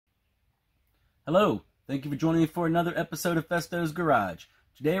Hello, thank you for joining me for another episode of Festo's Garage.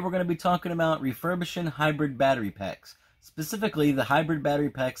 Today we're going to be talking about refurbishing hybrid battery packs, specifically the hybrid battery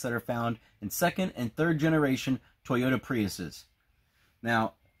packs that are found in second and third generation Toyota Priuses.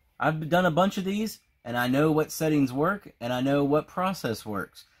 Now, I've done a bunch of these, and I know what settings work, and I know what process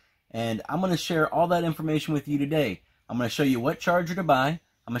works. And I'm going to share all that information with you today. I'm going to show you what charger to buy,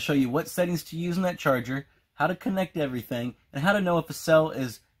 I'm going to show you what settings to use in that charger, how to connect everything, and how to know if a cell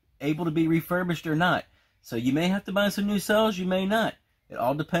is able to be refurbished or not. So you may have to buy some new cells, you may not. It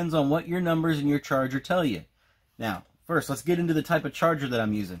all depends on what your numbers and your charger tell you. Now, first, let's get into the type of charger that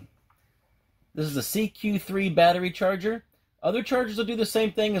I'm using. This is a CQ3 battery charger. Other chargers will do the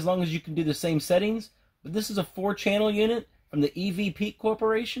same thing as long as you can do the same settings, but this is a 4-channel unit from the EV Peak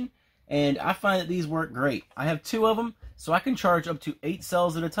Corporation, and I find that these work great. I have 2 of them, so I can charge up to 8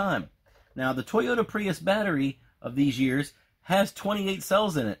 cells at a time. Now, the Toyota Prius battery of these years has 28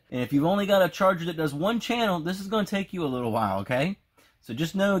 cells in it, and if you've only got a charger that does 1 channel, this is going to take you a little while, okay? So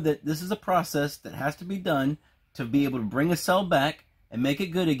just know that this is a process that has to be done to be able to bring a cell back and make it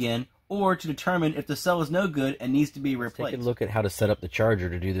good again, or to determine if the cell is no good and needs to be replaced. Take a look at how to set up the charger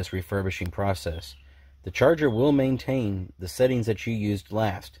to do this refurbishing process. The charger will maintain the settings that you used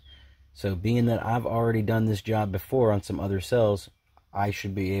last. So being that I've already done this job before on some other cells, I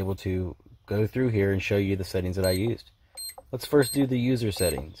should be able to go through here and show you the settings that I used. Let's first do the user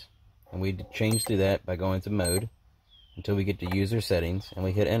settings, and we change through that by going to mode until we get to user settings, and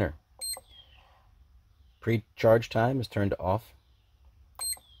we hit enter. Pre-charge time is turned off.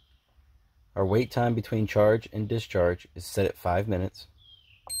 Our wait time between charge and discharge is set at 5 minutes.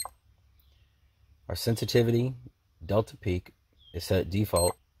 Our sensitivity, delta peak, is set at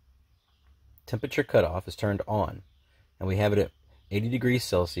default. Temperature cutoff is turned on, and we have it at 80 degrees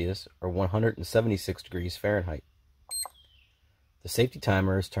Celsius or 176 degrees Fahrenheit. The safety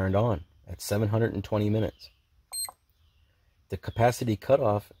timer is turned on at 720 minutes. The capacity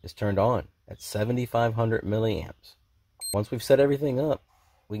cutoff is turned on at 7,500 milliamps. Once we've set everything up,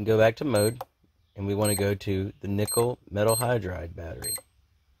 we can go back to mode, and we want to go to the nickel metal hydride battery,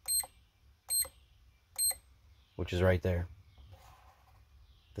 which is right there.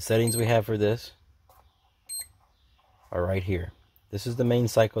 The settings we have for this are right here. This is the main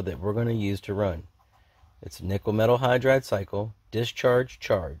cycle that we're going to use to run. It's nickel metal hydride cycle, discharge,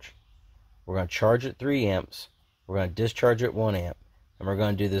 charge. We're going to charge at 3 amps, we're going to discharge at 1 amp, and we're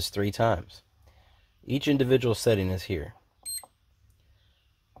going to do this 3 times. Each individual setting is here.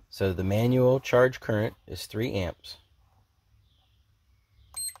 So the manual charge current is 3 amps.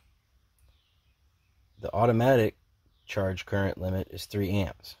 The automatic charge current limit is 3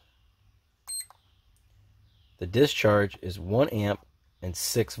 amps. The discharge is 1 amp and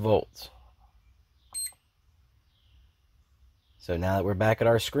 6 volts. So now that we're back at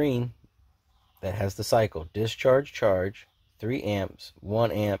our screen, that has the cycle. Discharge, charge, 3 amps,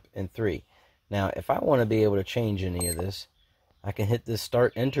 1 amp, and 3. Now, if I want to be able to change any of this, I can hit this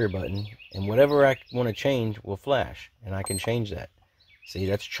start enter button, and whatever I want to change will flash, and I can change that. See,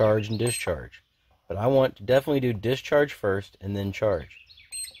 that's charge and discharge. But I want to definitely do discharge first and then charge.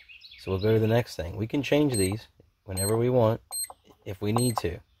 So we'll go to the next thing. We can change these whenever we want, if we need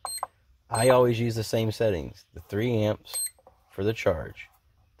to. I always use the same settings. The 3 amps for the charge,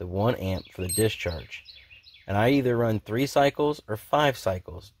 the 1 amp for the discharge, and I either run 3 cycles or 5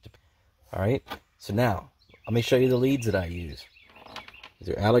 cycles. Alright, so now let me show you the leads that I use.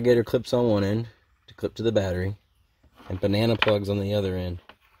 These are alligator clips on one end to clip to the battery, and banana plugs on the other end.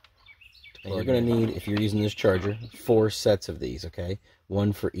 And you're going to need, if you're using this charger, 4 sets of these, okay?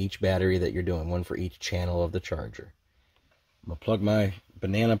 1 for each battery that you're doing, 1 for each channel of the charger. I'm going to plug my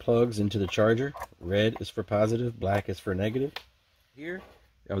banana plugs into the charger. Red is for positive, black is for negative. Here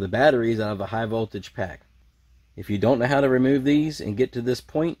are the batteries out of the high voltage pack. If you don't know how to remove these and get to this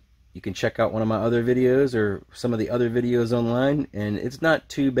point, you can check out one of my other videos or some of the other videos online, and it's not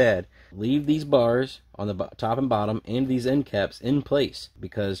too bad. Leave these bars on the top and bottom and these end caps in place,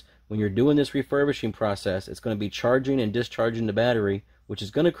 because when you're doing this refurbishing process, it's going to be charging and discharging the battery, which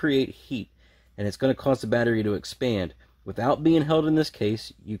is going to create heat, and it's going to cause the battery to expand. Without being held in this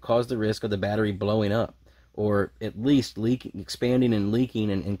case, you cause the risk of the battery blowing up, or at least leaking, expanding and leaking,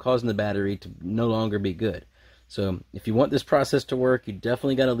 and causing the battery to no longer be good. So if you want this process to work, you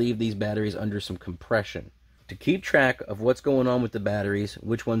definitely got to leave these batteries under some compression. To keep track of what's going on with the batteries,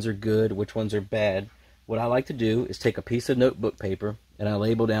 which ones are good, which ones are bad, what I like to do is take a piece of notebook paper and I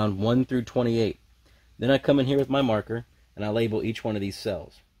label down 1 through 28. Then I come in here with my marker and I label each one of these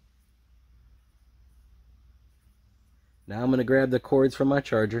cells. Now I'm going to grab the cords from my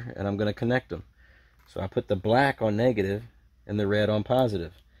charger and I'm going to connect them. So I put the black on negative and the red on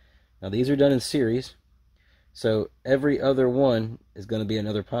positive. Now these are done in series, so every other one is going to be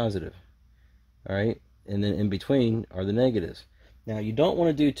another positive. Alright, and then in between are the negatives. Now you don't want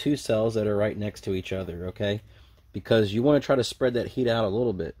to do two cells that are right next to each other, okay? Because you want to try to spread that heat out a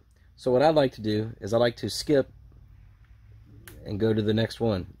little bit. So what I like to do is I like to skip and go to the next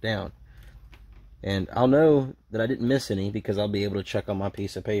one down. And I'll know that I didn't miss any because I'll be able to check on my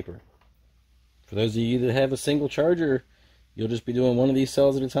piece of paper. For those of you that have a single charger, you'll just be doing one of these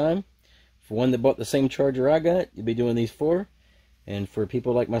cells at a time. For one that bought the same charger I got, you'll be doing these 4. And for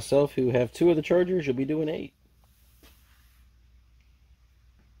people like myself who have 2 of the chargers, you'll be doing 8.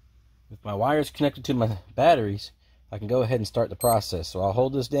 With my wires connected to my batteries, I can go ahead and start the process. So I'll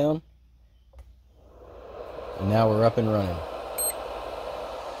hold this down. And now we're up and running.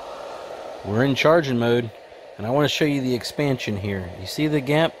 We're in charging mode, and I want to show you the expansion here. You see the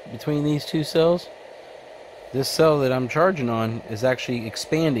gap between these 2 cells? This cell that I'm charging on is actually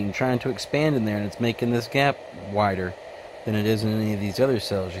expanding, trying to expand in there, and it's making this gap wider than it is in any of these other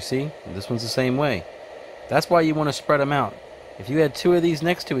cells. You see? This one's the same way. That's why you want to spread them out. If you had 2 of these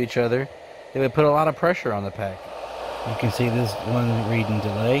next to each other, it would put a lot of pressure on the pack. You can see this one reading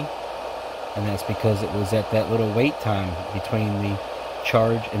delay, and that's because it was at that little wait time between the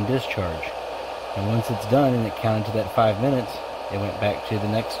charge and discharge. And once it's done and it counted to that 5 minutes, it went back to the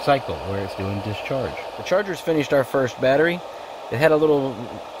next cycle where it's doing discharge. The charger's finished our first battery. It had a little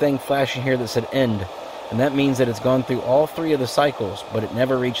thing flashing here that said end, and that means that it's gone through all 3 of the cycles, but it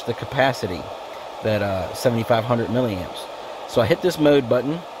never reached the capacity, that 7,500 milliamps. So I hit this mode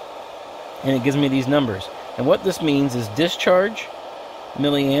button, and it gives me these numbers. And what this means is discharge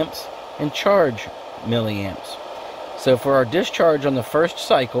milliamps and charge milliamps. So for our discharge on the first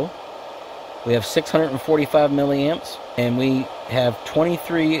cycle, we have 645 milliamps, and we have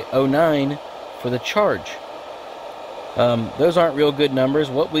 2309 for the charge. Those aren't real good numbers.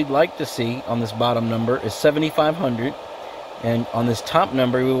 What we'd like to see on this bottom number is 7,500, and on this top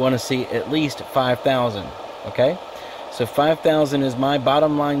number we want to see at least 5,000. Okay, so 5,000 is my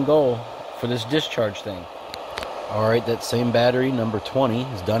bottom line goal for this discharge thing. Alright, that same battery, number 20,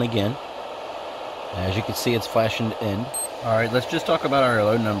 is done again. As you can see, it's flashing to end. Alright, let's just talk about our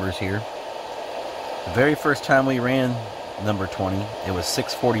load numbers here. The very first time we ran number 20, it was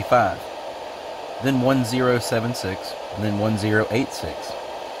 645. Then 1076, and then 1086.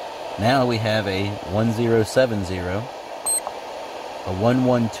 Now we have a 1070, a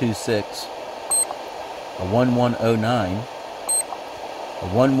 1126, a 1109, a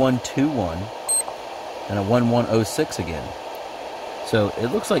 1121, and a 1106 again. So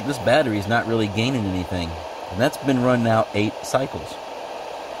it looks like this battery is not really gaining anything. And that's been run now 8 cycles.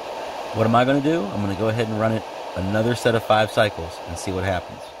 What am I going to do? I'm going to go ahead and run it another set of 5 cycles and see what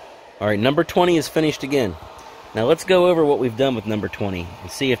happens. Alright, number 20 is finished again. Now let's go over what we've done with number 20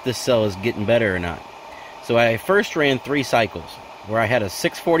 and see if this cell is getting better or not. So I first ran 3 cycles where I had a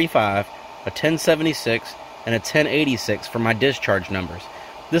 645, a 1076, and a 1086 for my discharge numbers.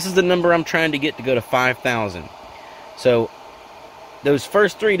 This is the number I'm trying to get to go to 5,000. So those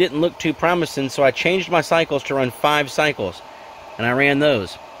first 3 didn't look too promising, so I changed my cycles to run 5 cycles. And I ran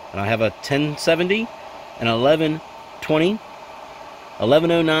those. And I have a 1070, an 1120,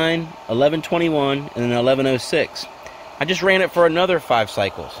 1109, 1121, and an 1106. I just ran it for another 5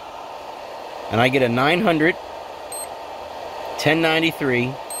 cycles. And I get a 900, 1093,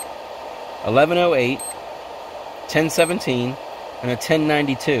 1108, 1017, and a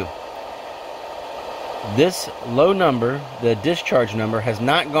 1092. This low number, the discharge number, has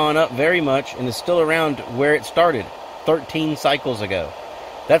not gone up very much and is still around where it started 13 cycles ago.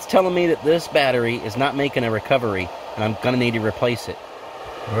 That's telling me that this battery is not making a recovery, and I'm going to need to replace it.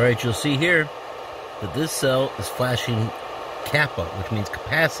 Alright, you'll see here that this cell is flashing kappa, which means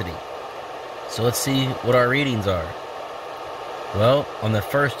capacity. So let's see what our readings are. Well, on the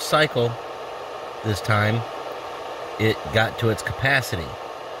first cycle, this time, it got to its capacity.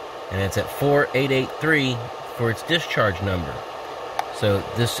 And it's at 4883 for its discharge number. So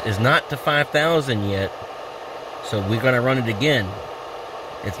this is not to 5,000 yet. So we're going to run it again.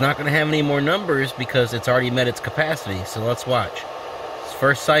 It's not going to have any more numbers because it's already met its capacity. So let's watch. It's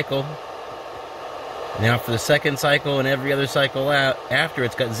first cycle. Now for the second cycle and every other cycle out after,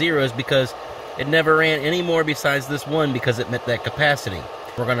 it's got zeros because it never ran any more besides this one because it met that capacity.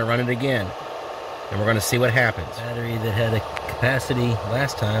 We're going to run it again. And we're going to see what happens. The battery that had a capacity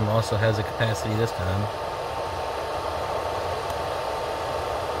last time also has a capacity this time.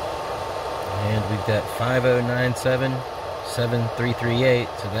 And we've got 5097, 7338.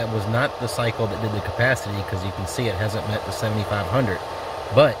 So that was not the cycle that did the capacity because you can see it hasn't met the 7500.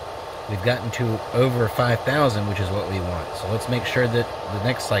 But we've gotten to over 5,000, which is what we want. So let's make sure that the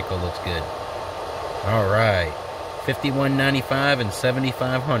next cycle looks good. All right, 5195 and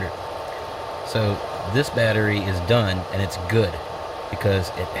 7500. So this battery is done, and it's good because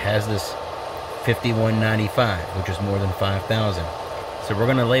it has this 5195, which is more than 5,000. So we're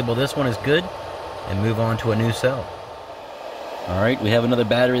going to label this one as good and move on to a new cell. All right, we have another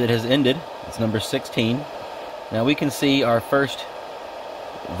battery that has ended. It's number 16. Now we can see our first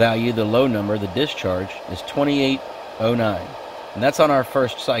value, the low number, the discharge, is 2809. And that's on our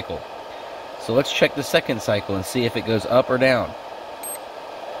first cycle. So let's check the second cycle and see if it goes up or down.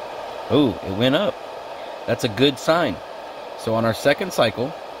 Oh, it went up. That's a good sign. So on our second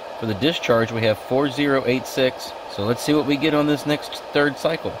cycle, for the discharge, we have 4086. So let's see what we get on this next third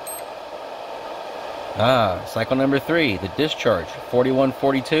cycle. Cycle number 3, the discharge,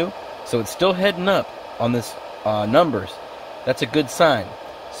 4142. So it's still heading up on this numbers. That's a good sign.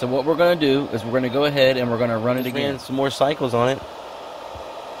 So what we're going to do is we're going to go ahead and we're going to run it again. Some more cycles on it.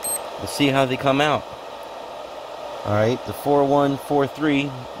 Let's see how they come out. All right, the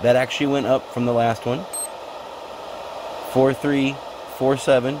 4143, that actually went up from the last one.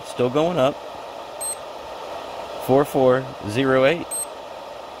 4347, still going up. 4408.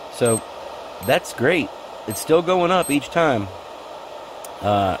 So that's great. It's still going up each time.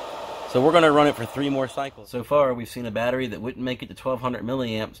 So we're going to run it for 3 more cycles. So far, we've seen a battery that wouldn't make it to 1200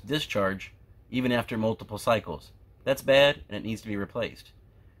 milliamps discharge even after multiple cycles. That's bad, and it needs to be replaced.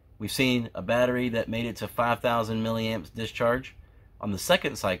 We've seen a battery that made it to 5000 milliamps discharge on the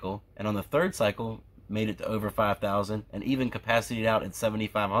second cycle, and on the third cycle made it to over 5000 and even capacitated out at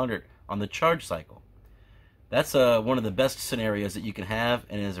 7500 on the charge cycle. That's one of the best scenarios that you can have,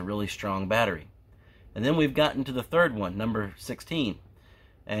 and is a really strong battery. And then we've gotten to the third one, number 16.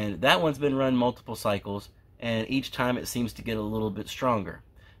 And that one's been run multiple cycles, and each time it seems to get a little bit stronger.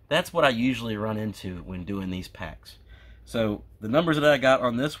 That's what I usually run into when doing these packs. So the numbers that I got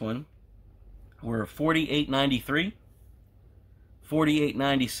on this one were 4893,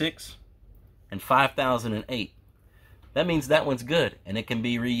 4896, and 5008. That means that one's good, and it can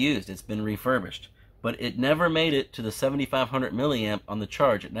be reused. It's been refurbished. But it never made it to the 7500 milliamp on the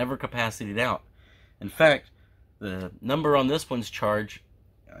charge. It never capacitated out. In fact, the number on this one's charge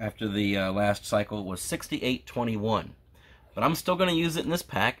after the last cycle was 6821. But I'm still going to use it in this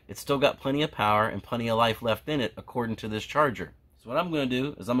pack. It's still got plenty of power and plenty of life left in it according to this charger. So what I'm going to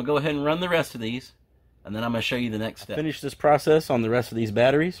do is I'm going to go ahead and run the rest of these, and then I'm going to show you the next step. Finish this process on the rest of these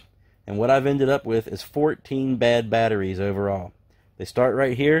batteries, and what I've ended up with is 14 bad batteries overall. They start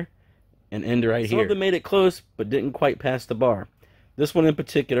right here and end right here. Some of them made it close, but didn't quite pass the bar. This one in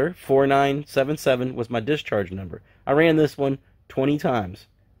particular, 4977, was my discharge number. I ran this one 20 times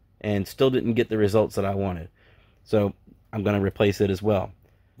and still didn't get the results that I wanted. So I'm going to replace it as well.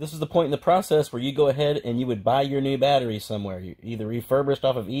 This is the point in the process where you go ahead and you would buy your new battery somewhere. You either refurbished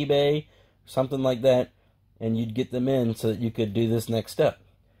off of eBay, something like that, and you'd get them in so that you could do this next step.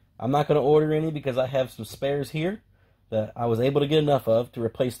 I'm not going to order any because I have some spares here that I was able to get enough of to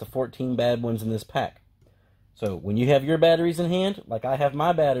replace the 14 bad ones in this pack. So when you have your batteries in hand, like I have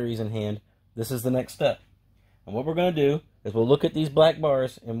my batteries in hand, this is the next step. And what we're going to do is we'll look at these black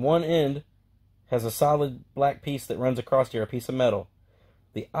bars, and one end has a solid black piece that runs across here, a piece of metal.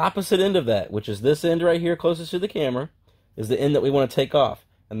 The opposite end of that, which is this end right here closest to the camera, is the end that we want to take off.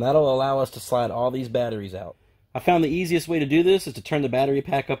 And that'll allow us to slide all these batteries out. I found the easiest way to do this is to turn the battery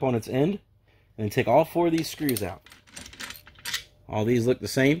pack up on its end and take all 4 of these screws out. All these look the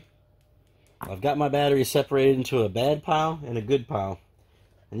same. I've got my batteries separated into a bad pile and a good pile.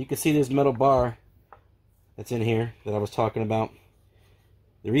 And you can see this metal bar that's in here that I was talking about.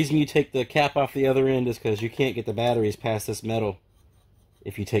 The reason you take the cap off the other end is because you can't get the batteries past this metal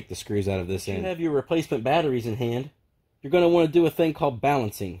if you take the screws out of this end. If you have your replacement batteries in hand, you're going to want to do a thing called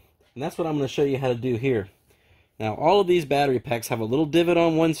balancing. And that's what I'm going to show you how to do here. Now, all of these battery packs have a little divot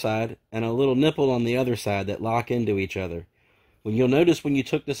on one side and a little nipple on the other side that lock into each other. When you'll notice when you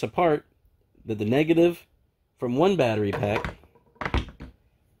took this apart that the negative from one battery pack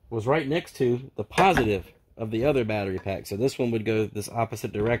was right next to the positive of the other battery pack. So this one would go this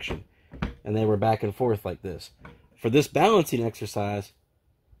opposite direction, and they were back and forth like this. For this balancing exercise,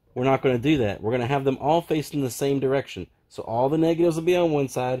 we're not going to do that. We're going to have them all facing the same direction. So all the negatives will be on one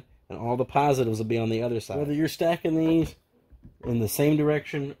side, and all the positives will be on the other side. Whether you're stacking these in the same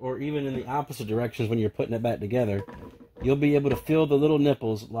direction or even in the opposite directions when you're putting it back together, you'll be able to feel the little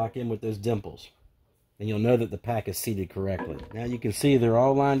nipples lock in with those dimples. And you'll know that the pack is seated correctly. Now you can see they're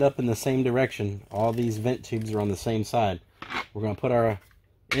all lined up in the same direction. All these vent tubes are on the same side. We're going to put our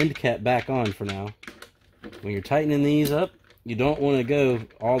end cap back on for now. When you're tightening these up, you don't want to go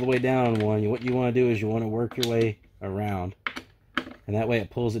all the way down on one. What you want to do is you want to work your way around. And that way it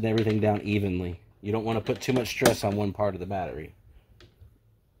pulls everything down evenly. You don't want to put too much stress on one part of the battery.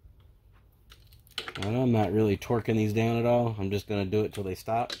 And I'm not really torquing these down at all. I'm just going to do it till they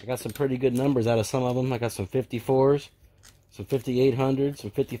stop. I got some pretty good numbers out of some of them. I got some 54s, some 5800s,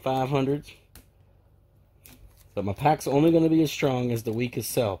 some 5500s. But my pack's only going to be as strong as the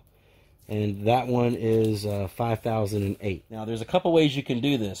weakest cell. And that one is 5008. Now there's a couple ways you can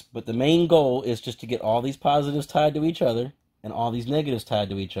do this, but the main goal is just to get all these positives tied to each other and all these negatives tied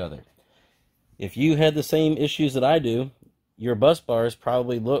to each other. If you had the same issues that I do, your bus bars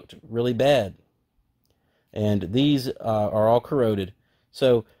probably looked really bad. And these are all corroded.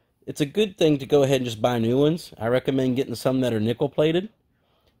 So it's a good thing to go ahead and just buy new ones. I recommend getting some that are nickel plated.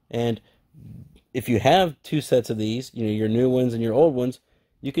 And if you have two sets of these, you know, your new ones and your old ones,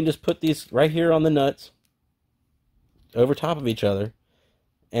 you can just put these right here on the nuts over top of each other,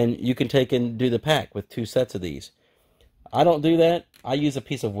 and you can take and do the pack with two sets of these. I don't do that. I use a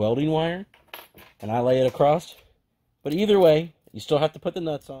piece of welding wire and I lay it across. But either way, you still have to put the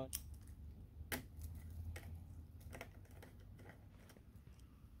nuts on.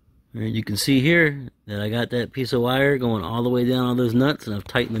 You can see here that I got that piece of wire going all the way down on those nuts, and I've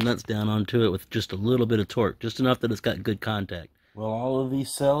tightened the nuts down onto it with just a little bit of torque, just enough that it's got good contact. Well, all of these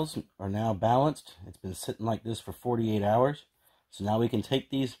cells are now balanced. It's been sitting like this for 48 hours. So now we can take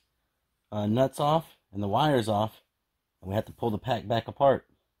these nuts off and the wires off, and we have to pull the pack back apart.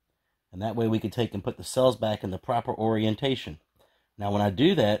 And that way we can take and put the cells back in the proper orientation. Now when I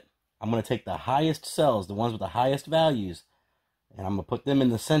do that, I'm going to take the highest cells, the ones with the highest values, and I'm going to put them in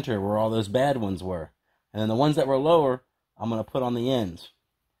the center where all those bad ones were. And then the ones that were lower, I'm going to put on the ends.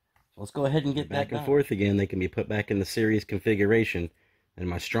 So let's go ahead and get back and forth again. They can be put back in the series configuration. And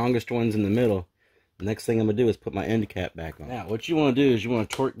my strongest one's in the middle. The next thing I'm going to do is put my end cap back on. Now, what you want to do is you want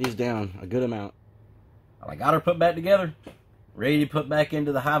to torque these down a good amount. I got her put back together. Ready to put back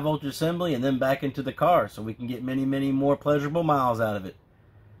into the high voltage assembly and then back into the car so we can get many, many more pleasurable miles out of it.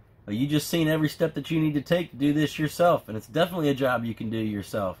 You just seen every step that you need to take to do this yourself, and it's definitely a job you can do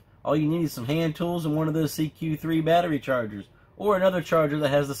yourself. All you need is some hand tools and one of those CQ3 battery chargers, or another charger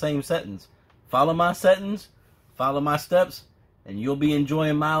that has the same settings. Follow my settings, follow my steps, and you'll be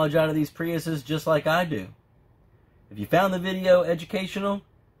enjoying mileage out of these Priuses just like I do. If you found the video educational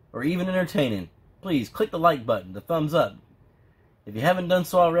or even entertaining, please click the like button, the thumbs up. If you haven't done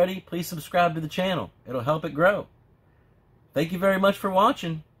so already, please subscribe to the channel. It'll help it grow. Thank you very much for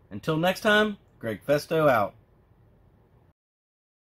watching. Until next time, GreggFesto out.